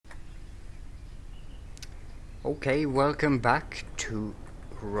Okay, welcome back to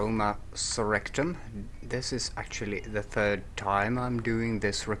Roma Surrectum. This is actually the third time I'm doing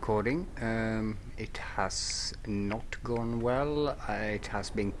this recording. It has not gone well. It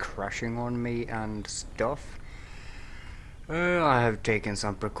has been crashing on me and stuff. I have taken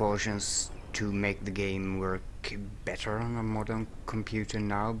some precautions to make the game work better on a modern computer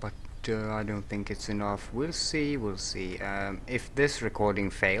now, but I don't think it's enough. We'll see. If this recording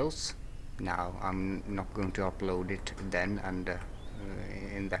fails, now I'm not going to upload it then, and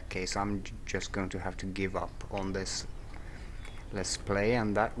in that case I'm just going to have to give up on this let's play,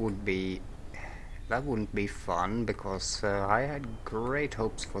 and that wouldn't be fun, because I had great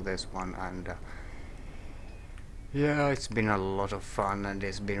hopes for this one, and yeah, it's been a lot of fun and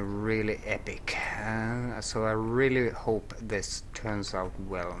it's been really epic. So I really hope this turns out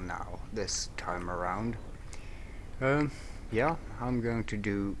well now, this time around. Yeah, I'm going to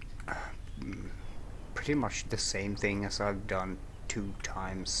do pretty much the same thing as I've done 2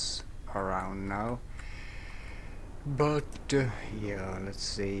 times around now. But yeah, let's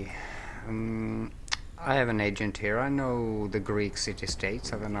see. I have an agent here. I know the Greek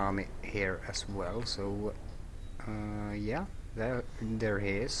city-states have an army here as well, so yeah, there he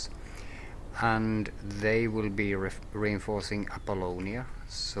is, and they will be reinforcing Apollonia.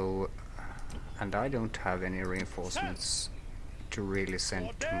 So, and I don't have any reinforcements to really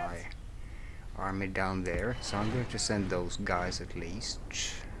send to my army down there, so I'm going to send those guys at least,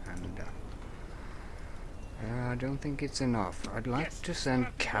 and I don't think it's enough. I'd like to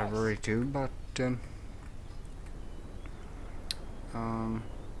send cavalry too, but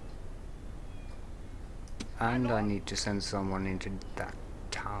and I need to send someone into that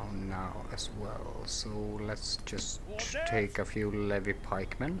town now as well, so let's just take a few levy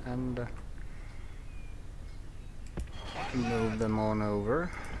pikemen and move them on over.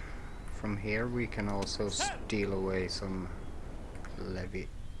 From here we can also steal away some levy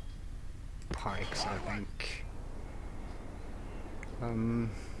pikes, I think.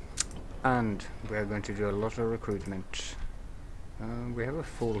 And we are going to do a lot of recruitment. We have a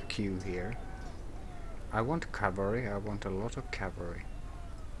full queue here. I want cavalry, I want a lot of cavalry.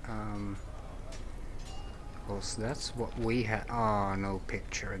 Because that's what we have. Ah, no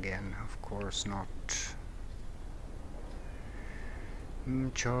picture again, of course not.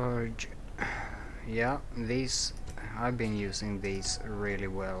 Charge. Yeah, these, I've been using these really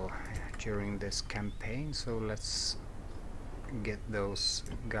well during this campaign, so let's get those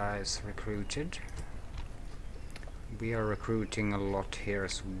guys recruited. We are recruiting a lot here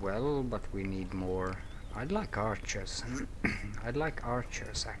as well, but we need more. I'd like archers. I'd like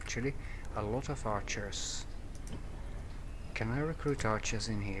archers, actually. A lot of archers. Can I recruit archers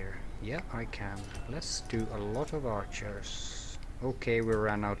in here? Yeah, I can. Let's do a lot of archers. Okay, we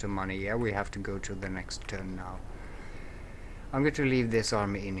ran out of money. Yeah, we have to go to the next turn now. I'm going to leave this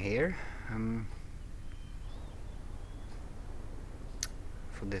army in here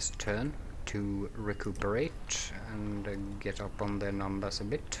for this turn to recuperate and get up on their numbers a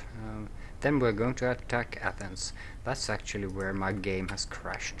bit. Then we're going to attack Athens. That's actually where my game has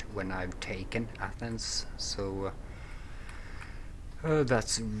crashed, when I've taken Athens, so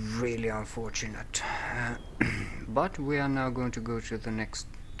that's really unfortunate. But we are now going to go to the next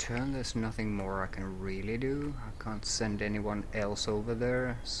turn. There's nothing more I can really do. I can't send anyone else over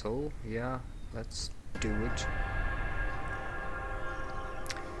there, so yeah, let's do it.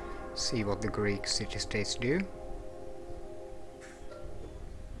 See what the Greek city-states do.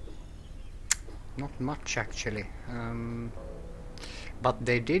 Not much, actually. But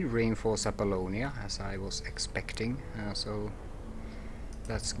they did reinforce Apollonia, as I was expecting, so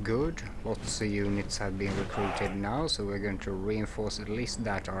that's good. Lots of units have been recruited now, so we're going to reinforce at least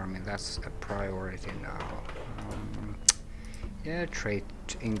that army. That's a priority now. Yeah, trait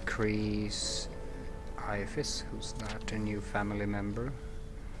increase. Iphis, who's that? A new family member.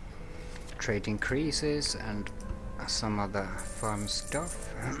 Trade increases and some other fun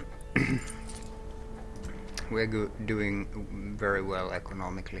stuff. We're doing very well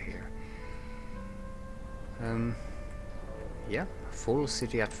economically here. Yeah, full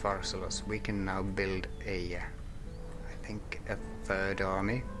city at Pharsalus. We can now build a, I think, a 3rd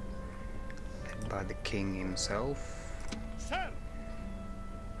army led by the king himself.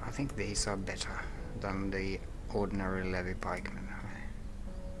 I think these are better than the ordinary levy pikemen.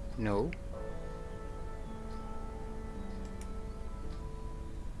 No.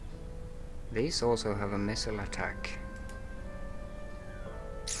 These also have a missile attack,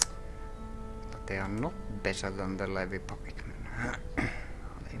 but they are not better than the levy pikemen. Are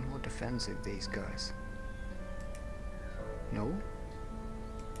they more defensive, these guys? No?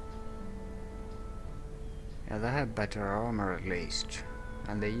 Yeah, they have better armor at least,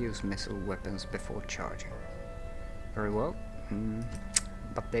 and they use missile weapons before charging. Very well.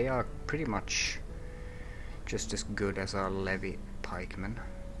 But they are pretty much just as good as our levy pikemen.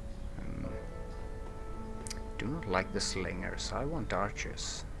 Do not like the slingers. I want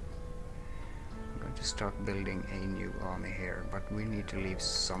archers. I'm going to start building a new army here, but we need to leave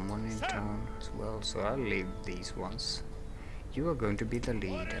someone in town as well, so I'll leave these ones. You are going to be the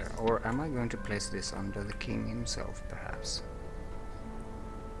leader, or am I going to place this under the king himself, perhaps?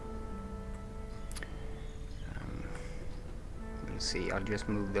 We'll see. I'll just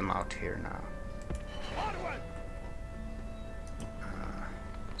move them out here now.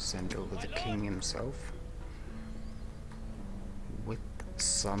 Send over the king himself with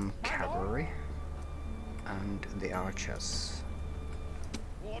some cavalry and the archers.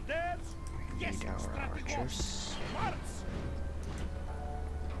 We need our archers.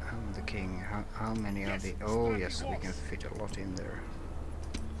 And the king. How many are the? Oh yes, we can fit a lot in there.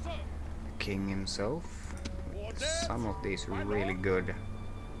 The king himself. Some of these really good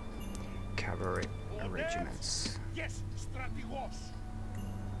cavalry regiments.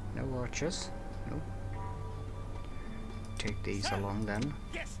 No archers? No. Take these along then.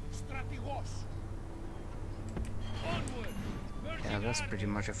 Yeah, that's pretty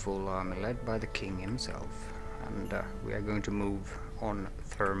much a full army led by the king himself. And we are going to move on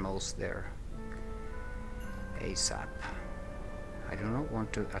thermals there ASAP. I do not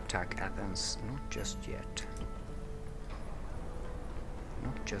want to attack Athens, not just yet.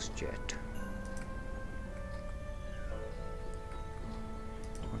 Not just yet.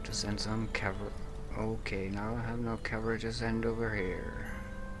 Want to send some cavalry. Okay, now I have no cavalry to send over here.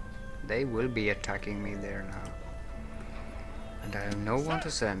 They will be attacking me there now. And I have no one to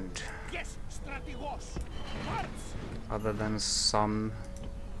send. Other than some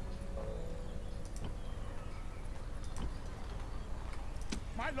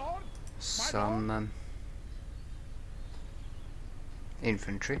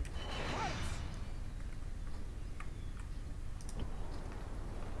infantry.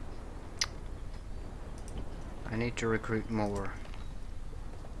 I need to recruit more.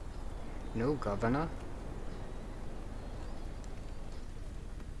 No governor.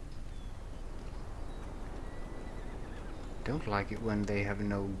 Don't like it when they have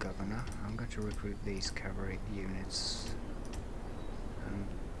no governor. I'm going to recruit these cavalry units and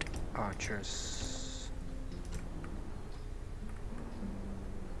archers.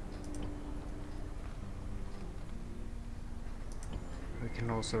 We can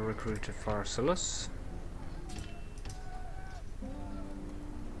also recruit a Pharsalus.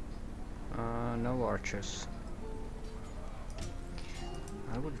 No archers.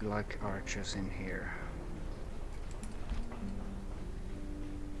 I would like archers in here.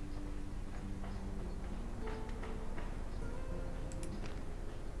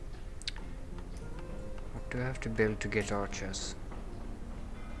 What do I have to build to get archers?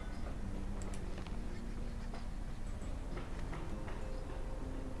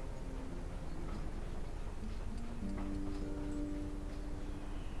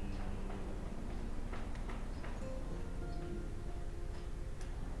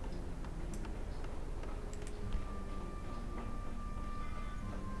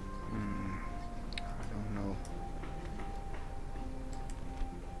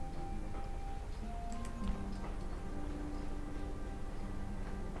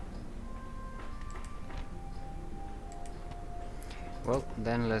 Well,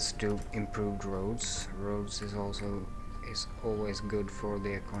 then let's do improved roads. Roads is always good for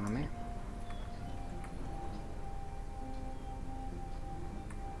the economy.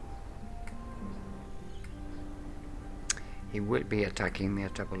 He will be attacking me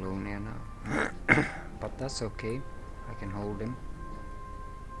at Apollonia now. But that's okay. I can hold him.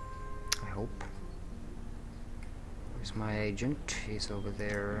 I hope. Where's my agent? He's over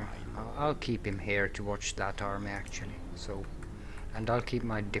there. I'll keep him here to watch that army actually. So, and I'll keep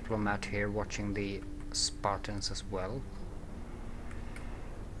my diplomat here watching the Spartans as well.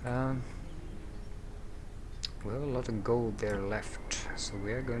 We have a lot of gold there left, so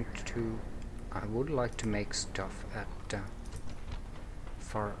we are going to. I would like to make stuff at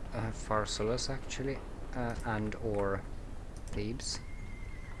Pharsalus actually, and or Thebes.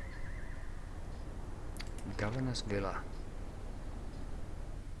 Governor's Villa.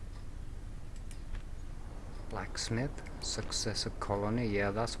 Blacksmith, successor colony.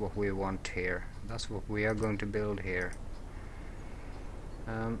 Yeah, that's what we want here. That's what we are going to build here.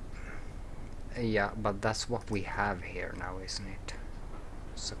 Yeah, but that's what we have here now, isn't it?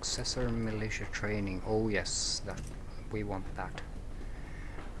 Successor militia training. Oh yes, that we want that.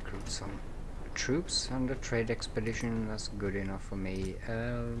 Recruit some troops and a trade expedition. That's good enough for me.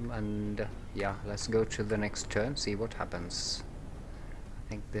 And yeah, let's go to the next turn, see what happens. I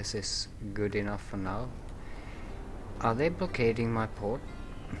think this is good enough for now. Are they blockading my port?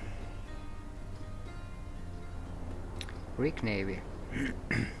 Greek Navy.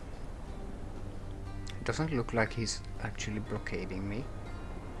 It doesn't look like he's actually blockading me.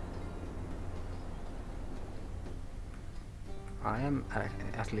 I am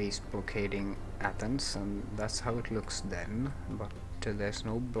at least blockading Athens, and that's how it looks then, but there's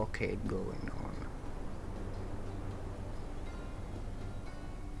no blockade going on.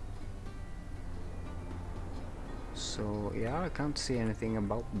 So yeah, I can't see anything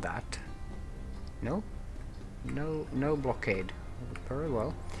about that. No blockade. Very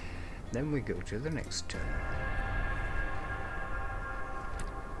well. Then we go to the next turn.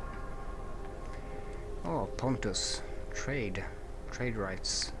 Oh, Pontus. Trade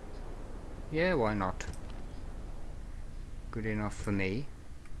rights. Yeah, why not? Good enough for me.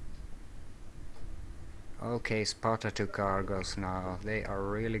 Okay, Sparta took Argos now. They are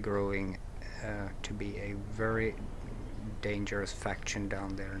really growing to be a very dangerous faction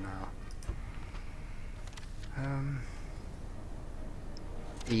down there now.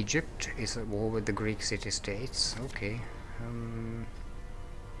 Egypt is at war with the Greek city-states. Okay.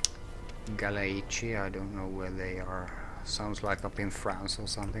 Galaici, I don't know where they are. Sounds like up in France or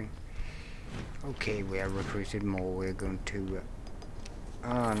something. Okay, we have recruited more. We're going to...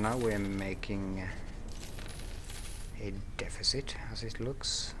 now we're making a deficit, as it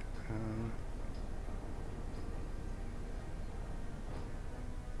looks.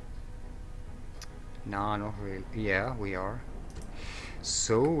 No, not really. Yeah, we are.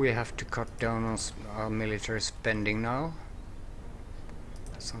 So we have to cut down on our military spending now.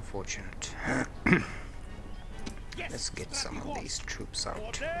 That's unfortunate. Let's get some of these troops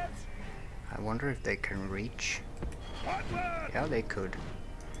out. I wonder if they can reach. Yeah, they could.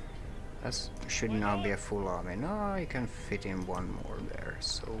 That should now be a full army. No, you can fit in one more there.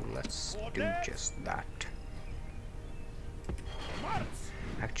 So let's do just that.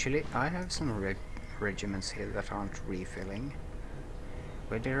 Actually, I have some regiments here that aren't refilling.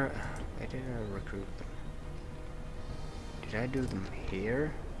 Where did I recruit them? Did I do them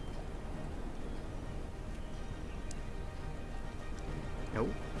here? No.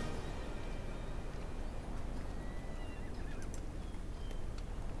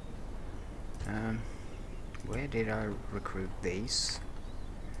 Where did I recruit these?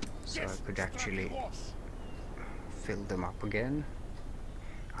 So I could actually fill them up again.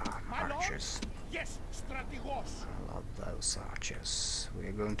 Archers. I love those archers.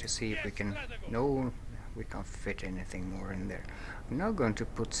 We're going to see if we can... No, we can't fit anything more in there. I'm now going to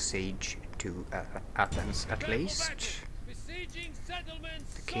put siege to Athens at least.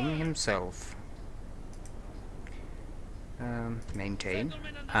 The king himself. Maintain.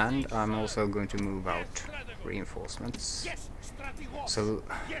 And I'm also going to move out reinforcements. So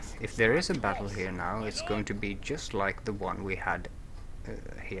if there is a battle here now, it's going to be just like the one we had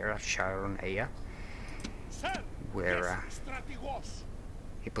here at Chiron Ea, where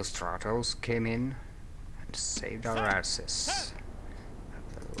Hippostratos came in and saved our asses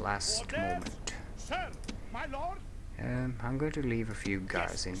at the last moment. I'm going to leave a few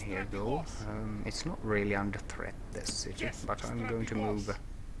guys in here though. It's not really under threat, this city, but I'm going to move a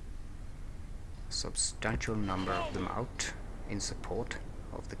substantial number of them out in support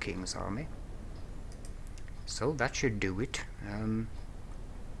of the king's army. So that should do it.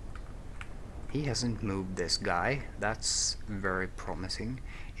 He hasn't moved this guy. That's very promising.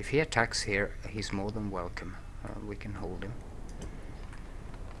 If he attacks here, he's more than welcome. We can hold him.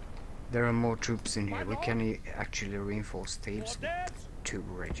 There are more troops in here. We can actually reinforce Thebes with 2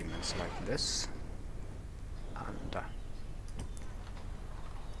 regiments like this. And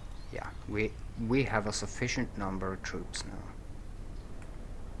yeah, we have a sufficient number of troops now.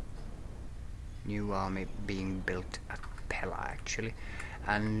 New army being built at Pella actually.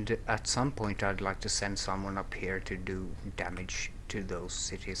 And at some point I'd like to send someone up here to do damage to those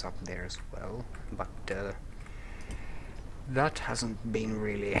cities up there as well, but that hasn't been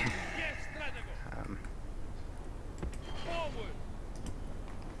really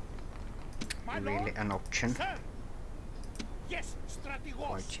really an option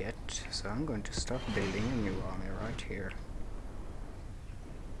quite yet. So I'm going to start building a new army right here.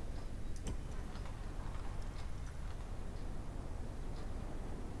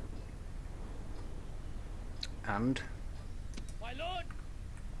 And my lord.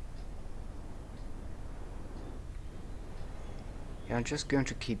 Yeah, I'm just going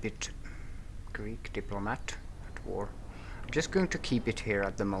to keep it Greek diplomat at war. just going to keep it here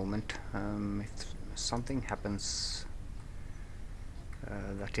at the moment. If something happens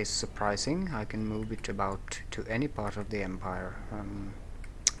that is surprising, I can move it about to any part of the empire.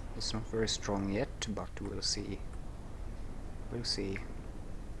 It's not very strong yet, but we'll see. We'll see.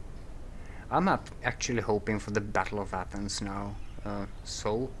 I'm actually hoping for the Battle of Athens now.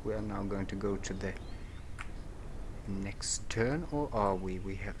 So we are now going to go to the next turn, or are we?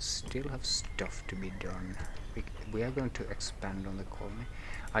 We still have stuff to be done. We are going to expand on the colony.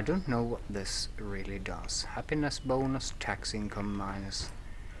 I don't know what this really does. Happiness bonus, tax income minus.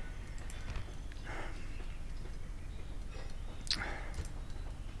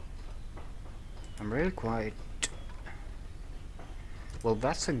 I'm really quite... Well,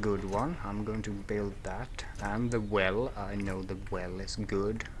 that's a good one. I'm going to build that. And the well, I know the well is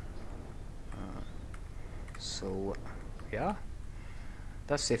good. So, yeah.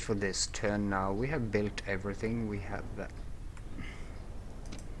 That's it for this turn now. We have built everything. We have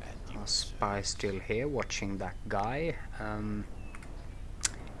our spy still here watching that guy. And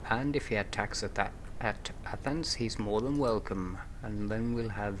if he attacks at Athens, he's more than welcome. And then we'll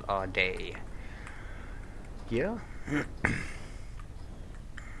have our day. Yeah.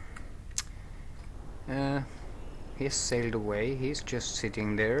 He has sailed away. He's just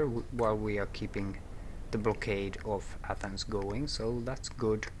sitting there while we are keeping the blockade of Athens going, so that's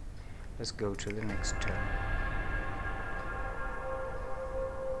good. Let's go to the next turn.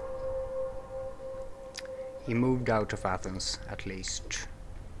 He moved out of Athens, at least.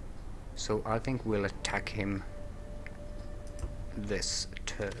 So I think we'll attack him this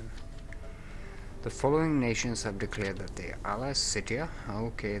turn. The following nations have declared that they are allies. Scythia.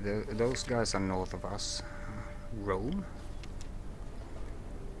 Okay, those guys are north of us. Rome.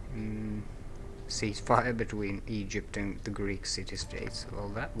 Ceasefire between Egypt and the Greek city-states. Well,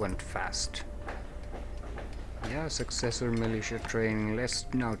 that went fast. Yeah, successor militia training. Let's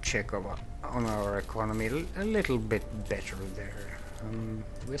now check on our economy. A little bit better there.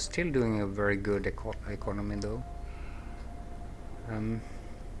 We're still doing a very good economy though.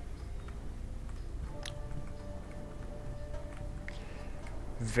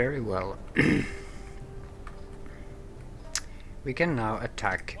 Very well. We can now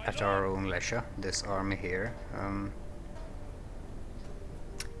attack at our own leisure, this army here.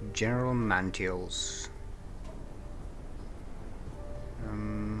 General Mantios.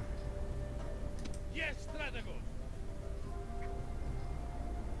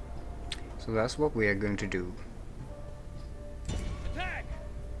 So that's what we are going to do. Attack!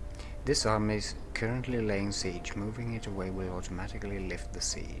 This army is currently laying siege. Moving it away will automatically lift the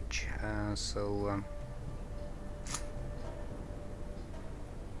siege.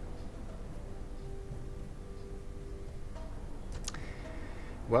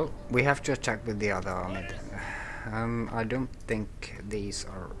 Well, we have to attack with the other army then. I don't think these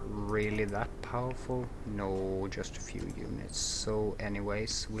are really that powerful. No, just a few units. So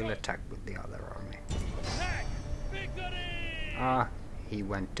anyways, we'll attack with the other army. Ah, he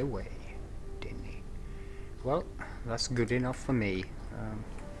went away, didn't he? Well, that's good enough for me.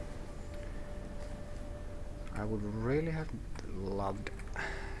 I would really have loved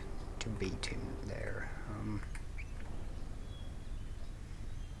to beat him there.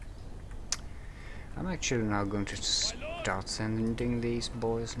 I'm actually now going to start sending these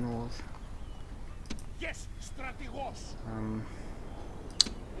boys north.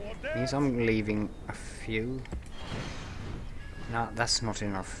 Means I'm leaving a few. Now that's not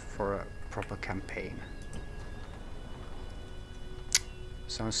enough for a proper campaign.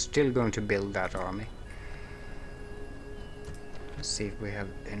 So I'm still going to build that army. Let's see if we have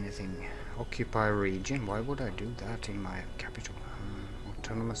anything. Occupy region. Why would I do that in my capital?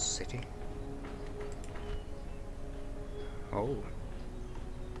 Autonomous city. Oh.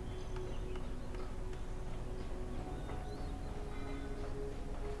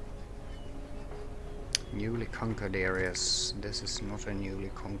 Newly conquered areas. This is not a newly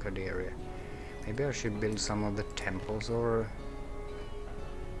conquered area. Maybe I should build some of the temples or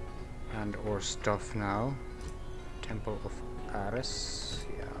stuff now. Temple of Ares.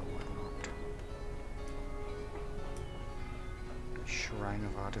 Yeah, why not? Shrine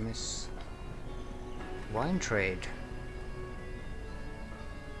of Artemis. Wine trade.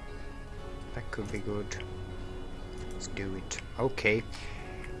 That could be good. Let's do it. Okay.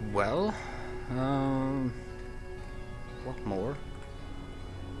 Well, what more?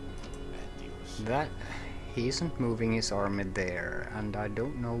 That he isn't moving his army there, and I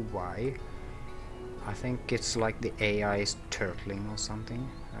don't know why. I think it's like the AI is turtling or something.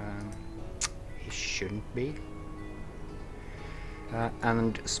 He shouldn't be.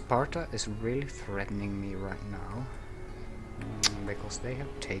 And Sparta is really threatening me right now. because they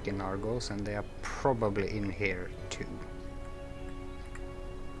have taken Argos and they are probably in here too.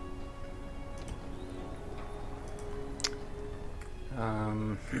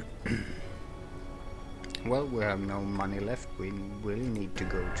 Well, we have no money left. We will need to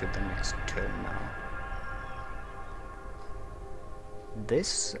go to the next turn now.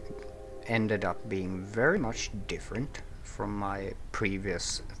 This ended up being very much different from my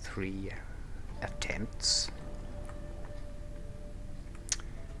previous 3 attempts.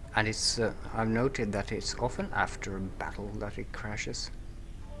 And it's I've noted that it's often after a battle that it crashes.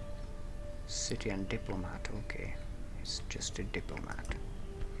 City and diplomat, okay. It's just a diplomat.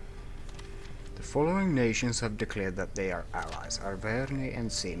 The following nations have declared that they are allies: Arverni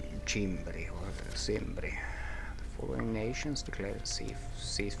and Cimbri, or Cimbri. The following nations declare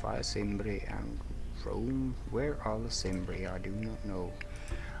ceasefire: Cimbri and Rome. Where are the Cimbri? I do not know.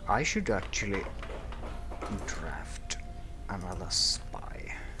 I should actually draft another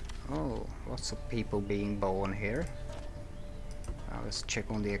spy. Oh, lots of people being born here. Now let's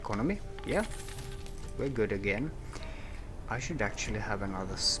check on the economy. Yeah, we're good again. I should actually have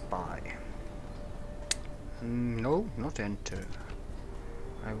another spy. No, not enter.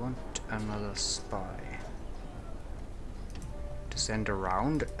 I want another spy to send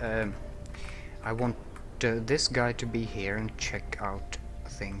around. I want this guy to be here and check out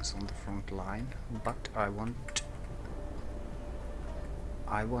things on the front line, but I want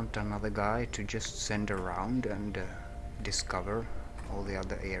another guy to just send around and discover all the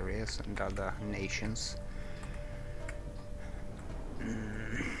other areas and other nations.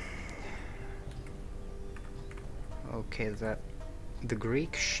 Okay, the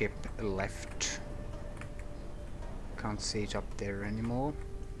Greek ship left. Can't see it up there anymore.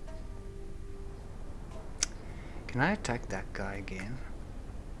 Can I attack that guy again?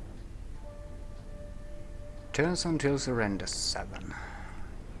 Turns until surrender 7.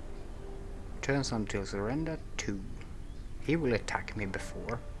 Turns until surrender 2. He will attack me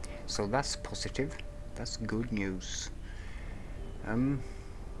before, so that's positive. That's good news.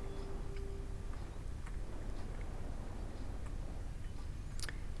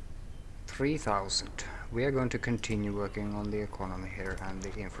 3,000. We are going to continue working on the economy here and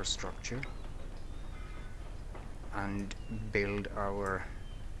the infrastructure, and build our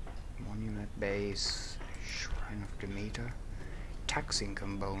monument base, shrine of Demeter, tax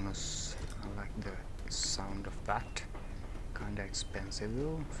income bonus. I like the sound of that. Kinda expensive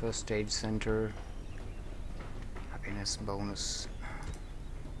though. First aid center, happiness bonus.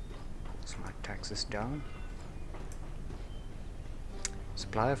 So my taxes down.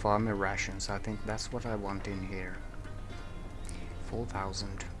 Supply of army rations, I think that's what I want in here.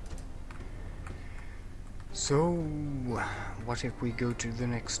 4,000. So, what if we go to the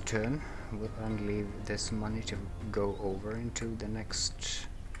next turn and leave this money to go over into the next...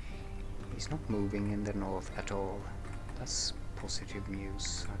 He's not moving in the north at all. That's positive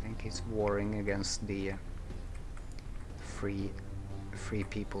news. I think he's warring against the free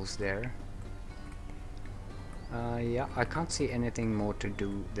peoples there. Yeah, I can't see anything more to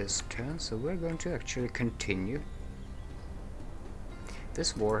do this turn, so we're going to actually continue.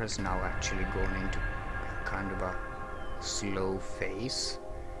 This war has now actually gone into kind of a slow phase,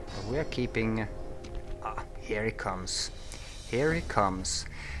 but we are keeping... here he comes. Here he comes.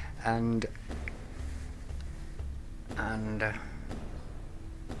 And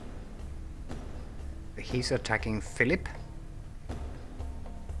he's attacking Philip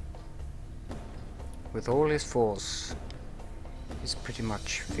with all his force. He's pretty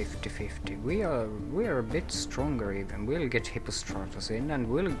much 50-50. We are a bit stronger even. We'll get Hippostratus in, and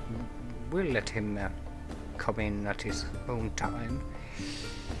we'll let him come in at his own time.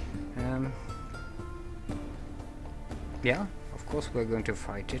 Yeah, of course we're going to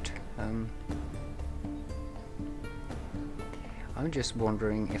fight it. I'm just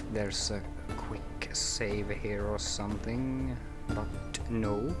wondering if there's a quick save here or something, but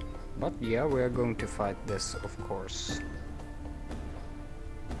no. But yeah, we're going to fight this, of course.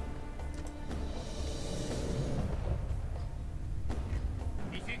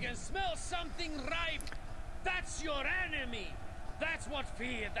 If you can smell something ripe, that's your enemy. That's what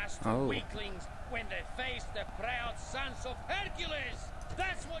fear does to weaklings when they face the proud sons of Hercules.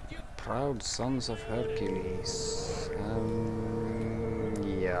 That's what you... Proud sons of Hercules.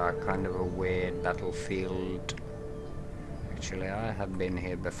 Yeah, kind of a weird battlefield. Actually, I have been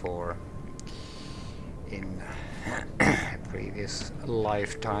here before in a previous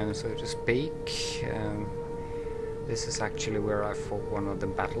lifetime, so to speak. This is actually where I fought one of the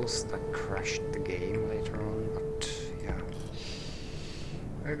battles that crashed the game later on, but yeah.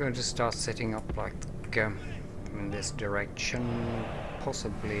 We're going to start setting up like in this direction,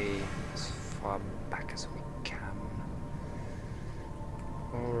 possibly as far back as we can,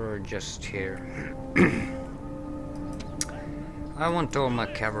 or just here. I want all my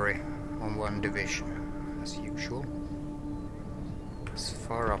cavalry on one division, as usual, as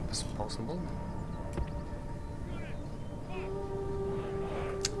far up as possible.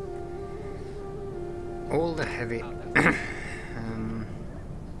 All the heavy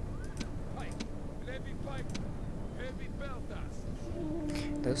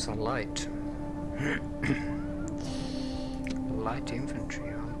those are light light infantry,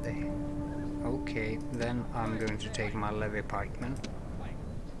 aren't they? Okay, then I'm going to take my levy pikemen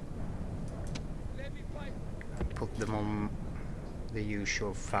and put them on the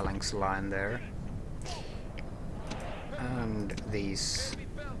usual phalanx line there, and these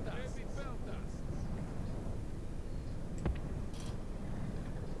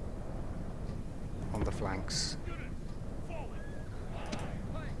on the flanks.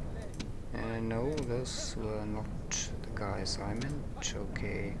 No, those were not the guys I meant.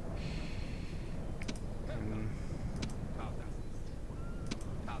 Okay.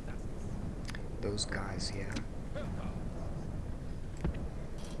 Those guys, yeah.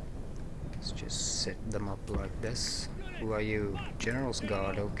 Let's just set them up like this. Who are you? General's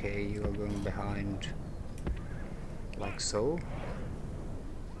Guard. Okay, you are going behind like so.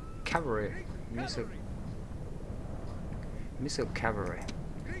 Cavalry. Missile cavalry.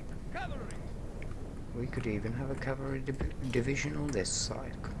 We could even have a cavalry division on this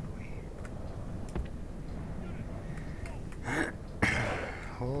side, couldn't we?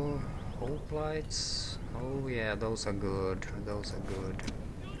 Oh, hoplites. Oh yeah, those are good. Those are good.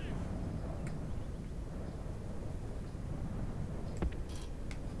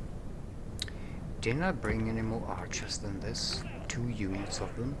 Didn't I bring any more archers than this? 2 units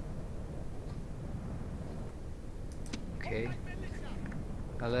of them. Okay.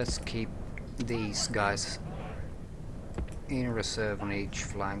 Now let's keep these guys in reserve on each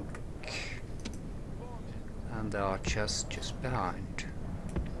flank, and the archers just behind.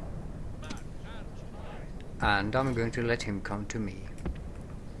 And I'm going to let him come to me.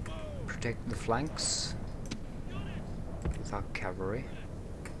 Protect the flanks with our cavalry,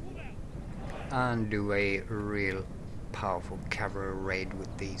 and do a real powerful cavalry raid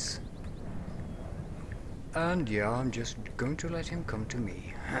with these. And yeah, I'm just going to let him come to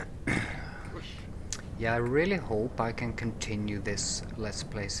me. Yeah, I really hope I can continue this Let's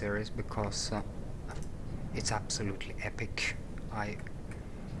Play series, because it's absolutely epic. I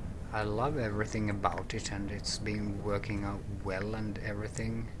love everything about it, and it's been working out well and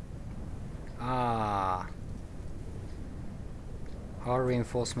everything. Our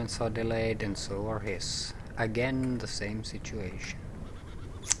reinforcements are delayed, and so are his. Again, the same situation.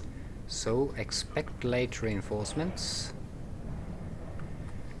 So expect late reinforcements.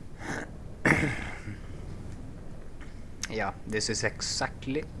 Yeah, this is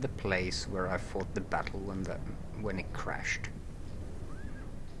exactly the place where I fought the battle when it crashed.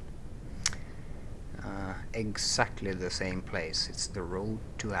 Exactly the same place. It's the road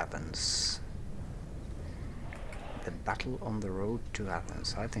to Athens. The battle on the road to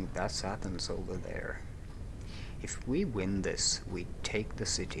Athens. I think that's Athens over there. If we win this, we take the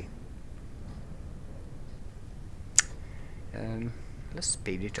city. Let's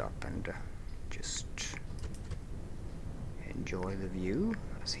speed it up and just enjoy the view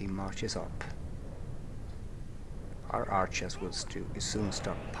as he marches up. Our archers will soon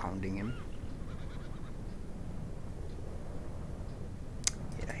start pounding him.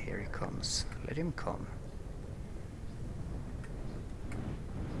 Yeah, here he comes. Let him come.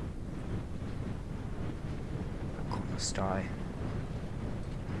 Sty.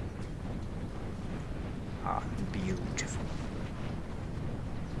 Ah, beautiful.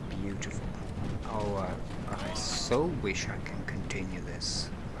 Beautiful. Oh, I so wish I can continue this.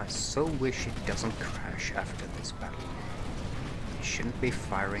 I so wish it doesn't crash after this battle. He shouldn't be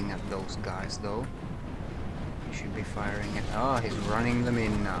firing at those guys, though. He should be firing at... Oh, he's running them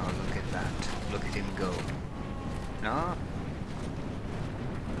in now. Look at that. Look at him go. No?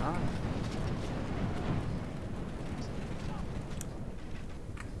 No?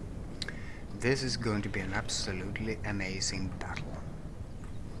 This is going to be an absolutely amazing battle.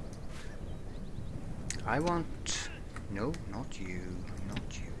 I want... No, not you,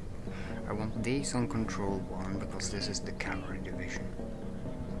 not you. I want these on control 1, because this is the cavalry division.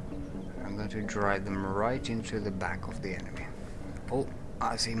 I'm going to drive them right into the back of the enemy. Oh,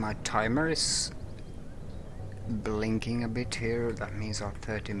 I see my timer is blinking a bit here. That means our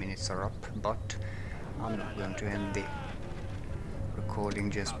 30 minutes are up, but I'm not going to end the recording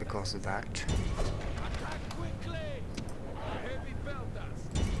just because of that.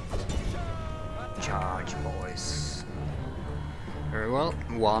 charge, boys. Very well,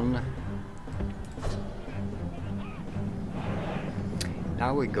 1.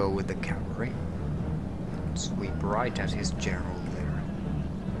 Now we go with the cavalry. Sweep right at his general there.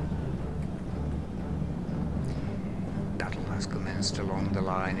 Battle has commenced along the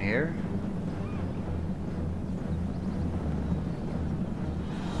line here.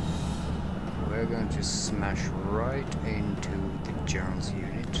 We're going to smash right into the general's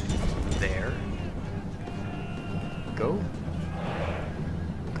unit. There. Go.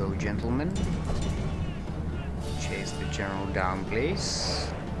 Go, gentlemen. Chase the general down, please.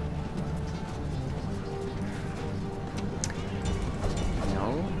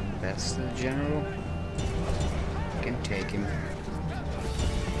 No, that's the general. You can take him.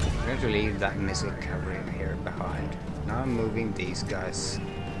 I'm going to leave that missile cavalry here behind. Now I'm moving these guys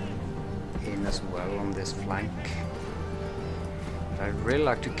in as well on this flank. I'd really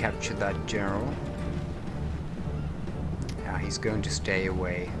like to capture that general. Yeah, he's going to stay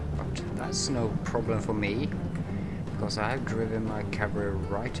away, but that's no problem for me, because I have driven my cavalry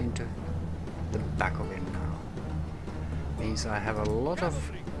right into the back of him now. Means I have a lot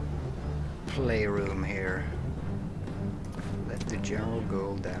of playroom here. Let the general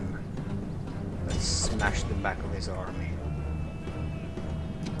go then. Let's smash the back of his army.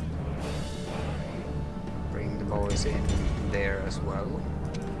 Bring the boys in there as well.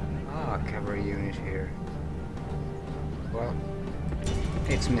 Ah, cavalry unit here. Well,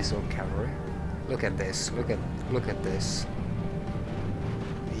 it's missile cavalry. Look at this. Look at this.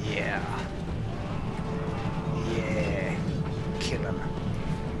 Yeah. Yeah. Kill him.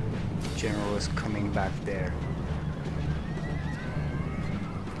 General is coming back there.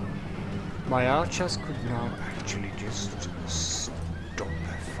 My archers could now actually just stop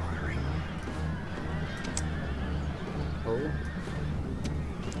firing. Oh.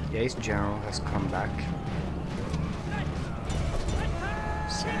 Yeah, his general has come back.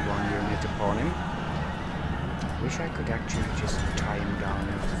 Send 1 unit upon him. Wish I could actually just tie him down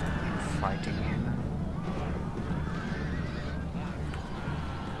in fighting him.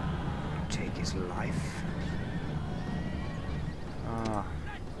 Take his life. Ah.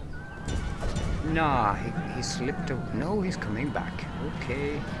 Nah, he slipped away. No, he's coming back.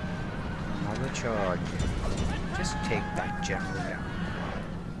 Okay. Another charge. Just take that general down.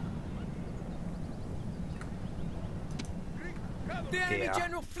 The enemy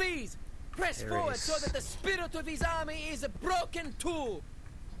general flees! Press forward so that the spirit of his army is a broken tool!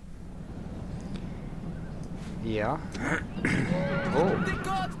 Yeah. Oh. The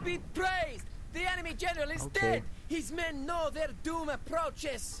gods be praised! The enemy general is dead! His men know their doom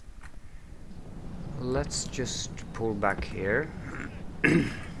approaches! Let's just pull back here.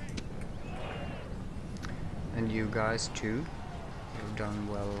 And you guys too. You've done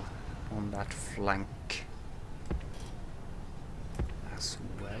well on that flank as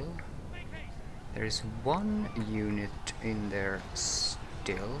well. There is 1 unit in there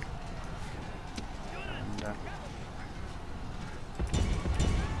still. And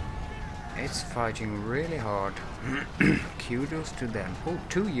it's fighting really hard. Kudos to them. Oh,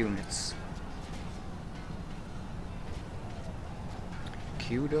 2 units.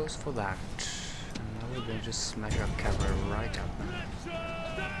 Kudos for that. And now we're going to smash our cavalry right up.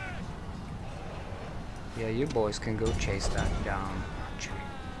 Yeah, you boys can go chase that down, actually.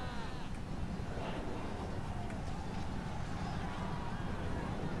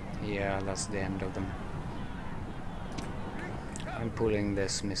 Yeah, that's the end of them. I'm pulling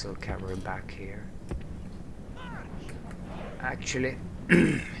this missile cavalry back here. Actually,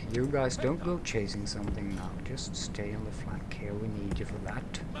 you guys don't go chasing something now. Just stay on the flank here. We need you for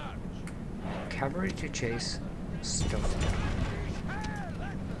that. Cavalry to chase stuff down.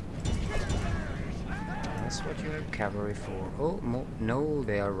 That's what you have cavalry for. Oh, no,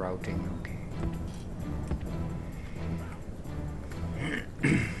 they are routing. Okay.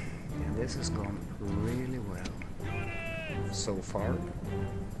 Yeah, this has gone really well so far.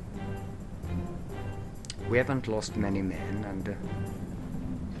 We haven't lost many men, and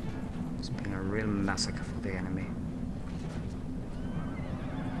it's been a real massacre for the enemy.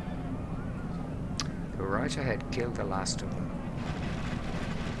 Go right ahead, kill the last of them.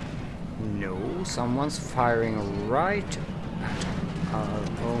 No, someone's firing right at our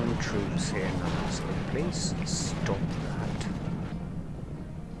own troops here now, so please stop that.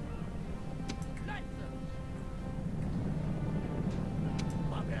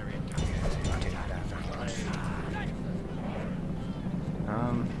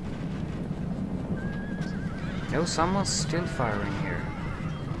 No, someone's still firing here.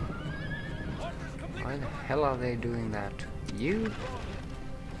 Why the hell are they doing that? You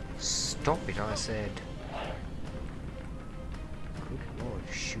stop Stop it, I said. Good lord,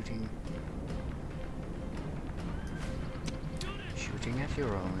 shooting at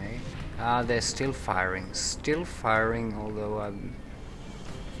your own, eh? Ah, they're still firing, although I've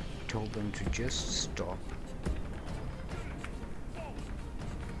told them to just stop.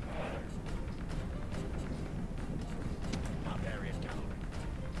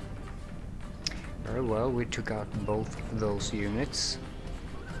 Very well, we took out both those units.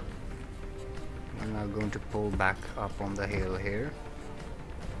 We're now going to pull back up on the hill here.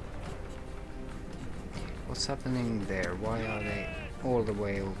 What's happening there? Why are they all the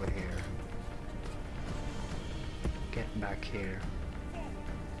way over here? Get back here.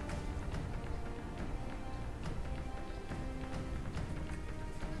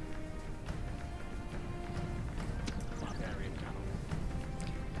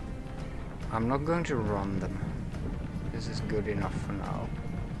 I'm not going to run them. This is good enough for now.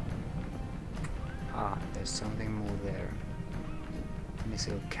 Ah, there's something more there.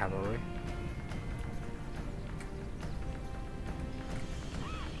 Missile cavalry.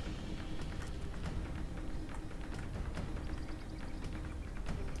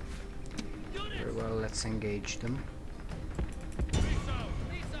 Very well, let's engage them.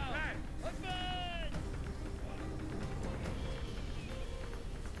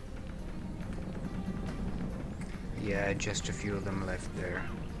 Yeah, just a few of them left there.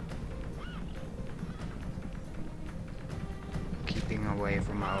 Keeping away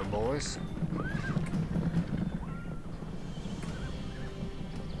from our boys.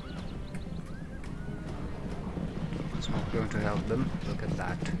 It's not going to help them. Look at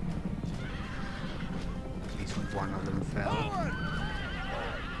that. At least one of them fell.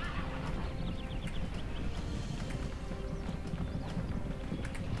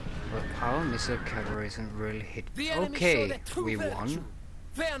 But our missile cavalry isn't really hit. Okay, we won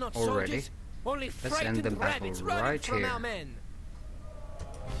already. Let's end the battle right here.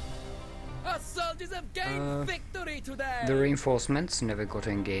 The reinforcements never got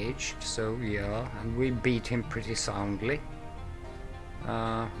engaged, so yeah, and we beat him pretty soundly.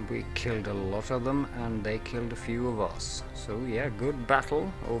 We killed a lot of them and they killed a few of us. So yeah, good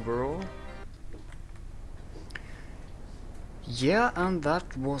battle overall. Yeah, and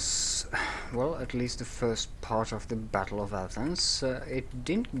that was, well, at least the first part of the Battle of Athens. It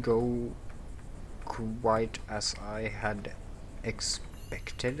didn't go quite as I had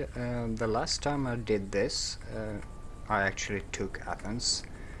expected. The last time I did this, I actually took Athens,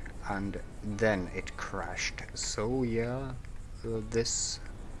 and then it crashed. So yeah, this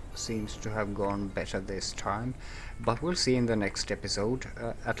seems to have gone better this time, but we'll see in the next episode.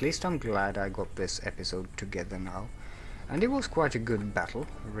 At least I'm glad I got this episode together now. And it was quite a good battle,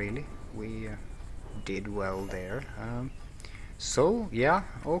 really. We did well there. So, yeah,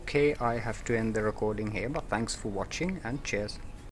 okay, I have to end the recording here, but thanks for watching and cheers.